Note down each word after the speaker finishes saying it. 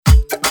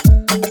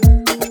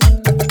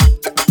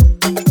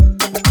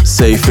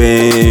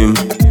Seyfame.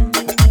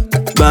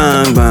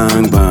 Bang,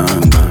 bang,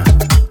 bang, bang.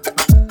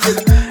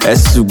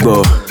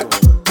 Esugo.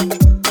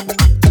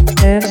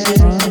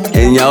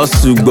 Enya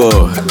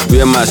Osugo.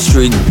 Where my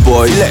street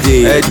boys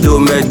dey. Edo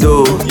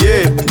medo.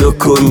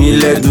 Doko mi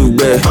le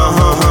dugbe.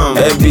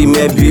 Ebi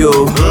mebi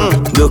o.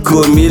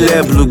 Doko mi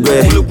le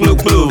blugbe.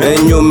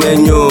 Enyo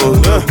menyo.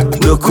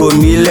 Doko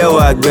mi le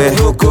wagbe.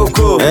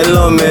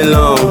 Elon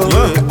melon.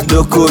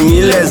 Doko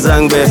mi le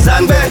zangbe.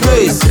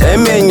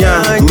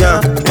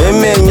 Emenyanya.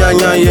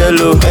 Emenyanya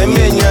yellow.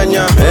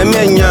 Emenyanya.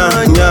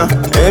 Emenyanya.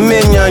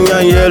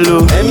 Emenyanya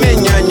yellow.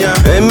 Emenyanya.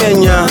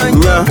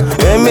 Emenyanya.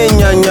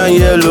 Emenyanya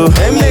yellow.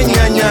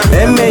 Emenyanya.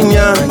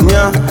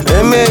 Emenyanya.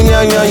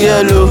 Emenyanya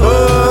yellow.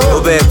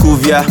 Obe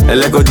kuvia,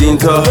 elego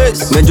dinto.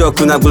 Mejo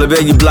kuna glebe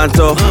yi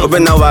blanto. Obe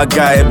na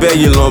waga, ebe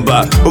yi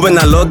lomba. Obe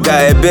na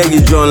loga, ebe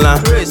yi jonla.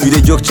 You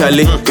dey joke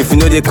Charlie, if you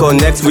know they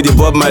connect with the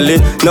Bob Marley.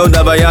 Now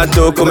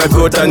dabayanto, come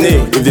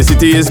kotane. If the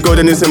city is cold,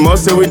 then it's a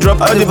must, so we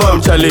drop out the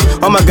bomb Charlie.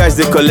 All my guys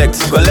they collect.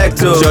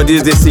 Sure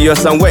this they see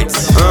us and wait.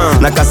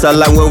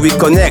 Nakasala when we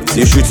connect.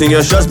 You shooting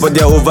your shots, but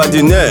they're over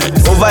the net.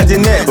 Over the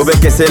net. Obe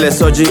kesele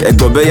soji,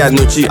 egbobe ya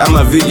nochi. I'm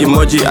a V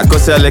emoji,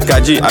 akose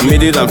alekaji. I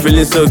made it, I'm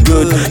feeling so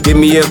good. Give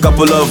me a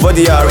couple of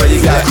body, I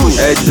already got kush.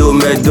 Edo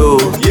medo,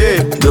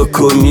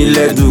 doko mi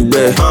le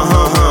dugbe.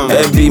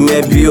 Ebi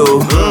mebi o,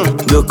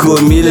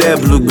 doko mi le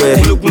blugbe.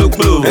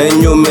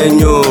 Enyo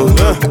menyo,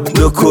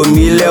 doko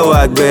mi le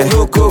wagbe.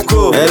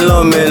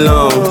 Elon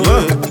melon,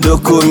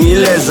 doko mi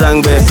le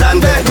zangbe.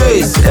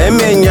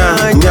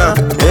 Emenyanya,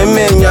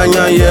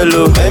 emenyanya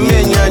yellow.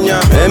 Emenyanya,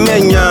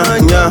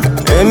 emenyanya,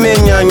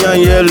 emenyanya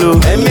yellow.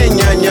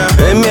 Emenyanya,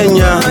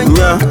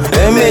 emenyanya,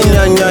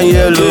 emenyanya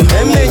yellow.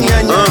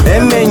 Emenyanya,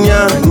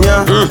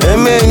 emenyanya,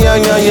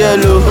 emenyanya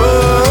yellow.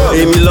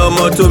 Emi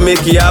lomo to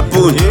make it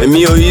happen.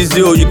 Emi o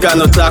easy o you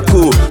cannot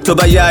tackle.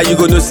 Tobaya you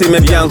go no say me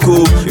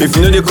bianco. If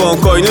you know the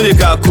conquer, you know the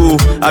kaku.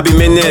 I be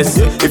menace.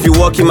 If you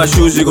walk in my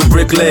shoes, you go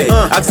break leg.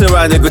 Ask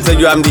around, they go tell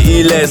you I'm the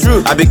illest.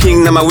 I be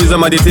king, now my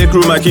wisdom, I they take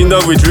room, my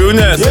kingdom with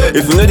realness.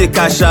 If you know they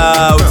cash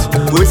out,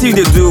 what you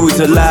they do with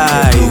your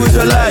life?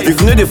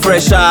 If you know they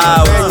fresh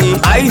out,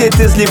 I they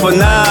taste sleep for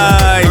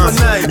night.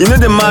 You know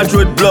the match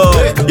road block.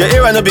 Your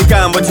era no be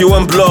calm, but you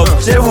won't block.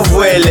 Chef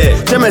vuele,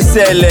 cheme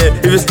sele.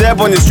 If you step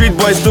on the street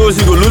boys toes,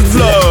 you go lose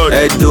blood.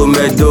 Edo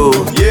medo,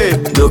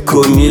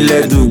 doko mi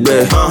le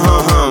dugbe.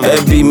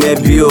 Ebi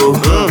mebi o,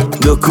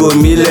 doko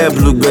mi le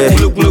blugbe.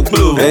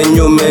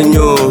 Enyo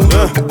menyo,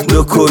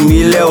 doko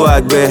mi le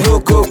wagbe.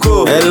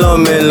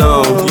 Elon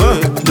melon,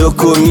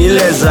 doko mi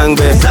le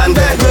zangbe.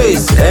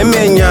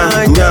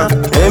 Emenyanya,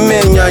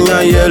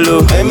 emenyanya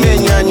yellow.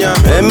 Emenyanya,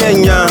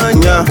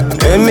 emenyanya,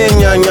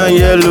 emenyanya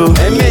yellow.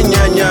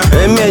 Emenyanya,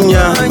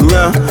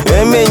 emenyanya,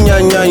 emenyanya.